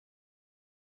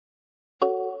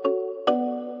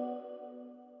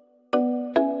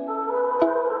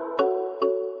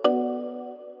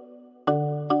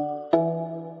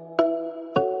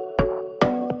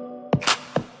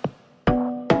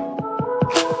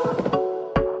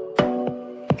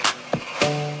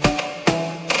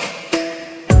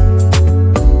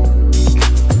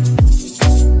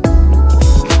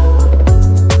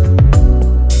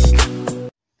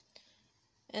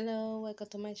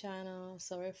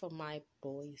sorry for my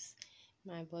voice.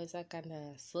 My voice are kind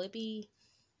of sleepy,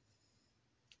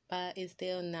 but it's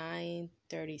still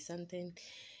 9:30 something.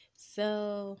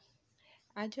 So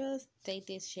I just take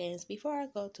this chance before I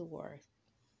go to work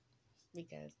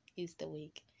because it's the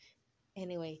week.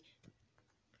 Anyway,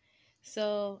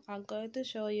 so I'm going to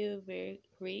show you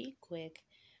really quick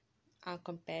a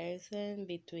comparison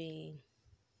between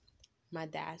my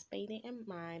dad's painting and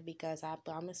mine, because I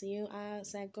promised you a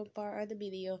second part of the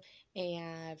video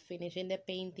and I'm finishing the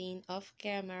painting off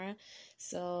camera.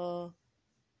 So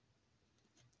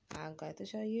I'm going to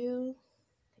show you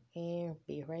and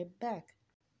be right back.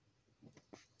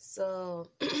 So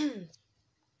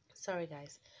sorry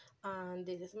guys,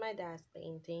 this is my dad's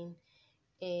painting,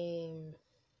 and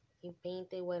he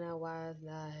painted when I was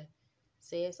like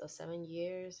 6 or 7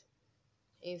 years.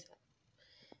 Is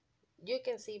you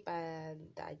can see by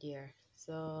that year.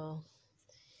 So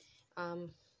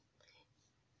um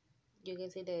you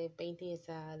can see the painting is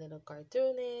a little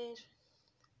cartoonish,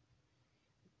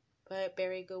 but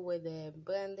very good with the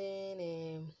blending,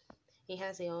 and he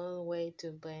has his own way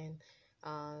to blend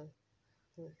uh,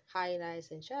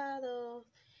 highlights and shadows,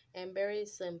 and very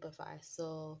simplified.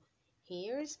 So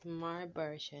here's my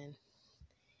version,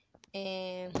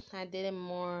 and I did it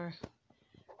more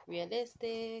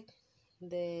realistic,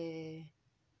 the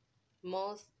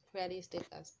most realistic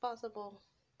as possible,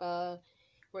 but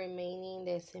remaining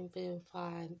the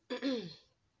simplified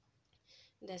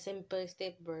the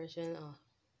simplistic version of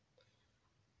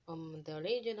the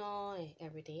original and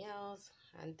everything else.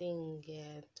 I didn't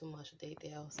get too much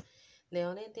details. The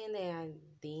only thing that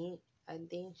I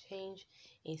didn't change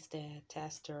is the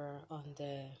texture on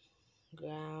the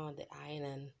ground, the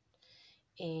island,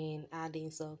 and adding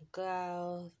some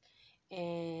clouds.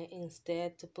 And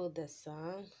instead to put the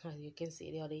sun, as you can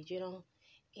see the original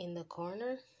in the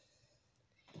corner,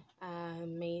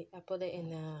 I put it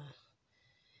in a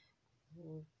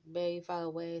very far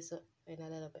away, so in a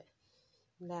little bit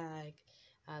like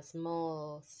a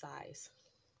small size.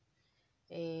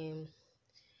 And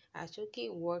I should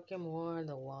keep working more on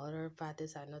the water, but I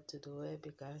decided not to do it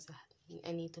because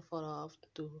I need to follow off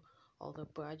to other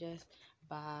projects.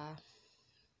 But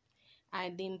I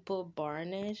didn't put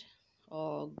varnish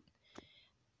or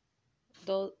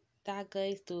those that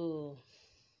guys to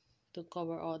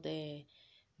cover all the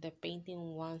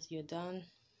painting once you're done,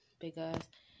 because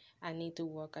I need to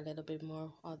work a little bit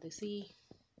more on the sea.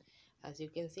 As you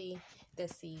can see, the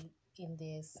sea in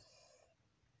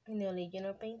the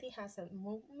original painting has a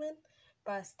movement,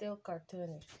 but still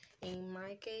cartoonish. In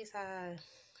my case, I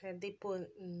did put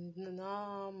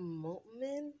no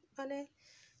movement on it,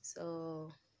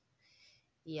 so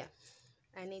yeah,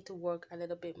 I need to work a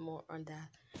little bit more on that.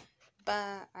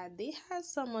 But I did have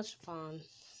so much fun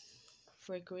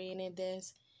for creating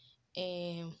this,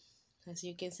 and as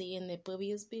you can see in the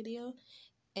previous video,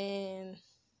 and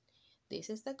this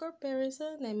is the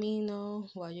comparison. Let me know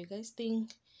what you guys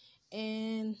think,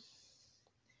 and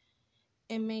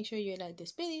make sure you like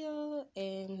this video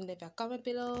and leave a comment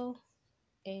below.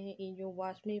 And if you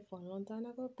watched me for a long time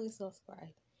ago, please subscribe.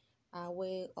 I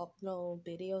will upload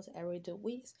videos every 2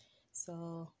 weeks,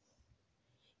 so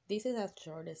this is a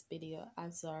shortest video,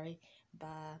 I'm sorry,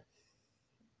 but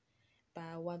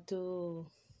I want to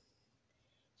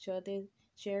share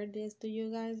this to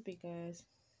you guys because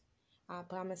I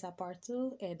promise a part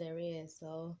 2, and there is.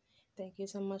 So thank you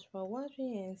so much for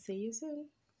watching, and see you soon.